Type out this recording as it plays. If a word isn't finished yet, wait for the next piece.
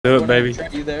Do it, baby.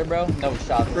 You there, bro? No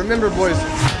shot. Remember, boys.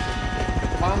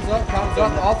 Palms up,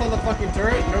 off on the fucking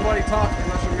turret. Nobody talk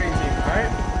unless you're main team,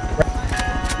 alright?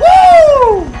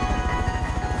 Woo!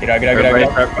 Get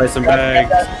out. Play some bags.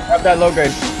 Grab that low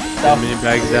grade. As many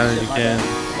bags down as you can.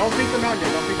 Don't beat them out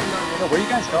yet. Yo, where are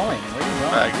you guys going? Where are you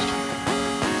going? Bags.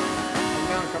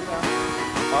 Come down.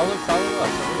 Follow us.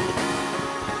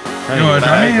 Why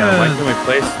can we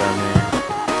place them here?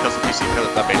 Because the PC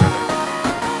pillar, that base right there.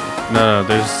 No,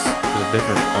 there's a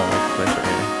different place right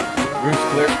here. Roof's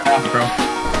clear. Bro.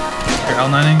 You're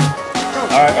L9ing?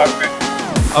 Alright,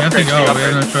 We have to go, we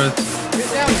have no choice. Get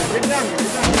down here.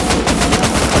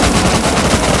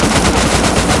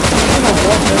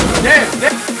 Damn.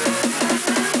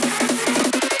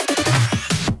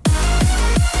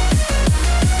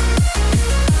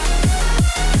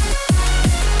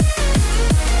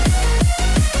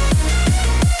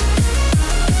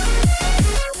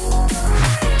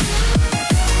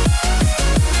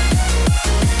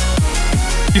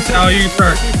 How you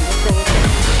start?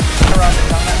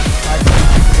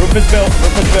 Roof is built.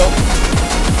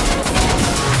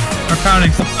 We're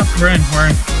pounding. We're in.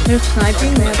 They're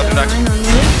sniping. They have their line on me.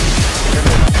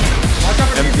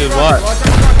 Empty what?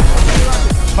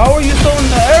 How are you still in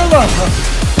the airlock?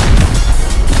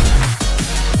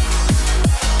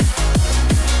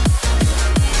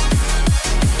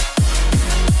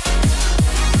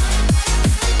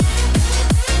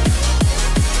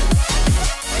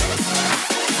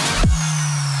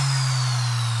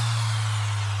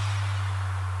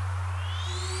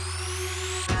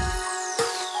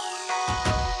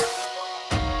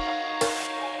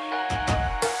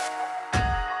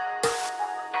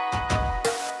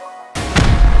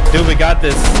 Dude, we got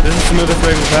this. This is the smoothest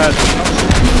way we've had.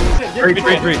 Get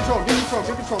control.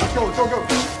 Let's go.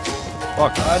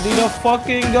 Fuck. I need a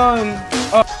fucking gun.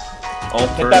 All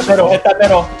Hit that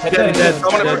middle. Dead.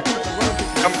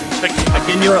 Come, pick. I'm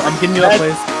getting you up,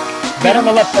 please. Bed on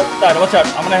the left side. Watch out.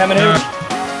 I'm gonna have an air.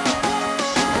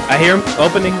 I hear him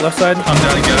opening left side. I'm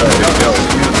down and go.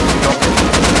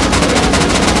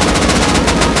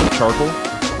 Charcoal?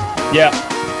 Yeah.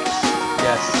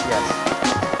 Yes.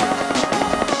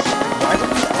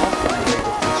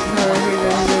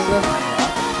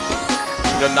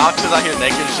 The Nox is out here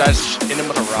naked, should I just hit him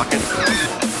with a rocket?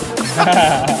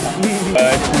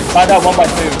 Find out 1 by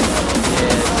 2.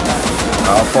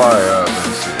 How far up?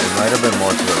 It might have been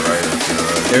more to the right than to the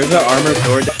right. There's an armored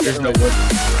door. There's no wood.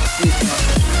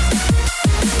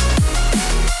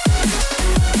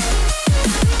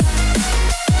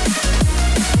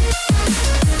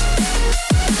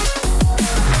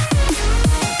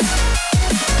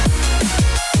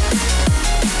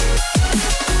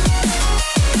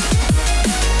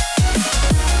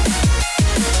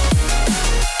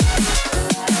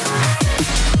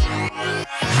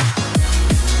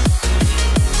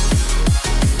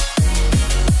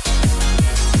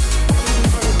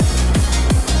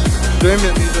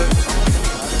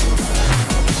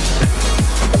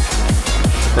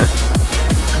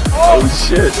 Oh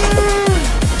shit!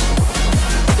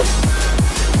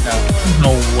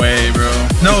 No way, bro.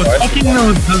 No, it's fucking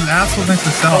those assholes next to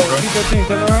Cell, bro.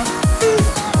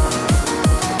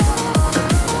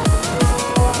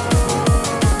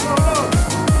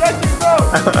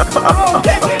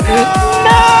 Get it, bro!